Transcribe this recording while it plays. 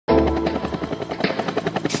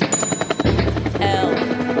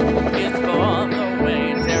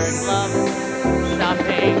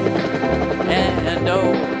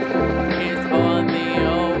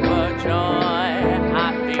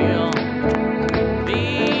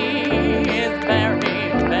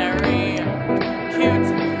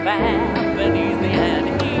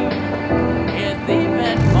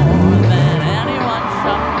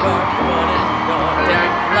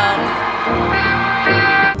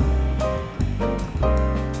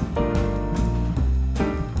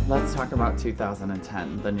about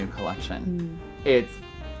 2010, the new collection. It's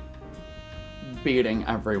beating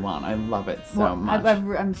everyone. I love it so much.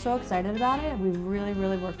 I'm so excited about it. We've really,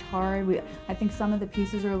 really worked hard. I think some of the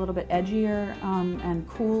pieces are a little bit edgier and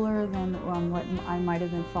cooler than what I might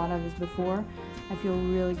have been thought of as before. I feel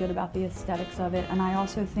really good about the aesthetics of it, and I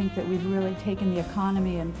also think that we've really taken the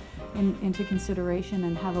economy into consideration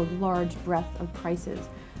and have a large breadth of prices.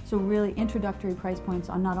 So really introductory price points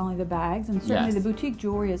on not only the bags, and certainly the boutique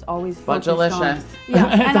jewelry is always focused on. Budgelicious.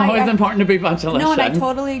 Yeah, it's always important to be budgelicious. No, and I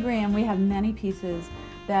totally agree, and we have many pieces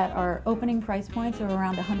that are opening price points are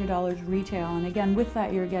around $100 retail, and again with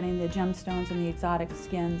that you're getting the gemstones and the exotic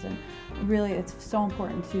skins, and really it's so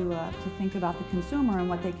important to think about the consumer and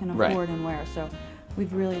what they can afford and wear. So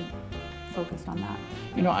we've really focused on that.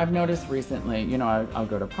 You know, I've noticed recently, you know, I'll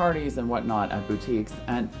go to parties and whatnot at boutiques,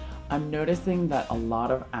 and I'm noticing that a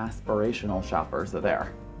lot of aspirational shoppers are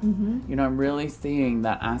there. You know, I'm really seeing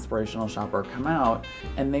that aspirational shopper come out,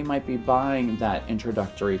 and they might be buying that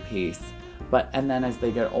introductory piece, and then as they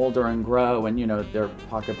get older and grow, and you know, their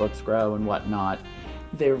pocketbooks grow and whatnot,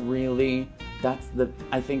 they're really,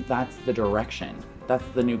 I think that's the direction. That's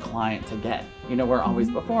the new client to get. You know, where always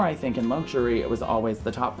before, I think in luxury, it was always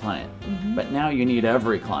the top client. But now you need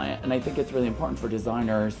every client. And I think it's really important for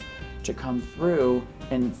designers to come through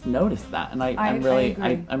and notice that. And I'm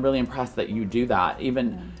really impressed that you do that.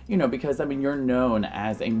 Even, you know, because I mean, you're known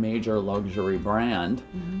as a major luxury brand,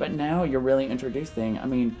 but now you're really introducing, I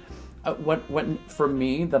mean, what for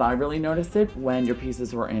me that I really noticed it when your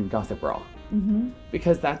pieces were in Gossip Girl.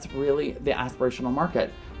 Because that's really the aspirational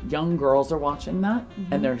market. Young girls are watching that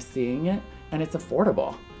and they're seeing it, and it's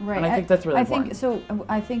affordable. Right. And I think that's really important.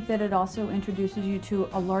 I think that it also introduces you to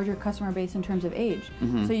a larger customer base in terms of age.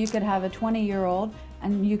 So you could have a 20-year-old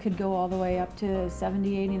and you could go all the way up to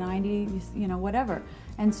 70, 80, 90, you know, whatever.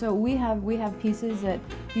 And so we have pieces that,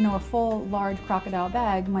 you know, a full large crocodile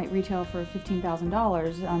bag might retail for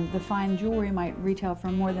 $15,000. The fine jewelry might retail for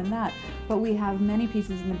more than that. But we have many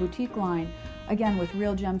pieces in the boutique line, again, with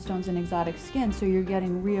real gemstones and exotic skin, so you're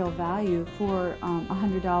getting real value for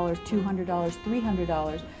 $100, $200,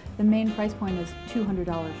 $300. The main price point is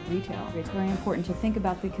 $200 retail. It's very important to think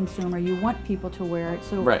about the consumer. You want people to wear it,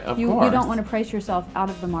 so you don't want to price yourself out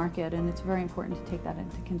of the market, and it's very important to take that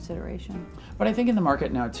into consideration. But I think in the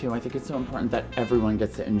market now too, I think it's so important that everyone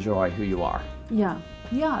gets to enjoy who you are. Yeah.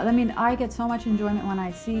 I mean, I get so much enjoyment when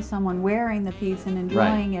I see someone wearing the piece and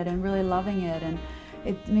enjoying it and really loving it, and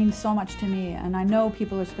it means so much to me, and I know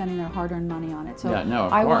people are spending their hard-earned money on it. So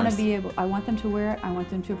I want to be able, I want them to wear it, I want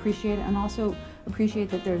them to appreciate it, and also appreciate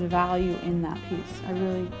that there's value in that piece. I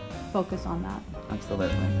really focus on that. Absolutely.